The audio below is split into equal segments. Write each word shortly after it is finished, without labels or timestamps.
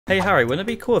Hey Harry, wouldn't it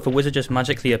be cool if a wizard just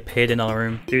magically appeared in our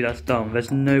room? Dude, that's dumb.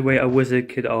 There's no way a wizard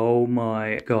could... Oh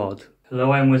my god.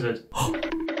 Hello, I'm Wizard.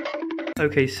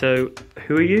 Okay, so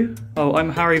who are you? Oh, I'm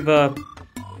Harry the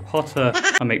Potter.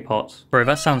 I make pots. Bro,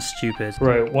 that sounds stupid.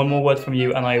 Bro, one more word from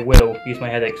you and I will use my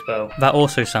headache spell. That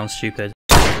also sounds stupid.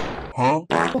 Huh?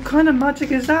 What kind of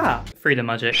magic is that? Freedom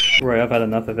magic. Right, I've had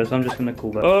enough of this. I'm just gonna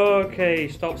call that. Okay,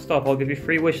 stop. I'll give you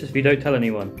 3 wishes if you don't tell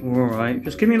anyone. Alright,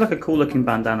 just give me like a cool looking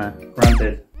bandana.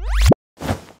 Granted.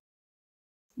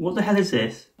 What the hell is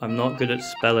this? I'm not good at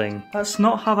spelling. That's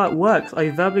not how that works. I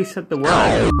verbally said the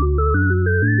word.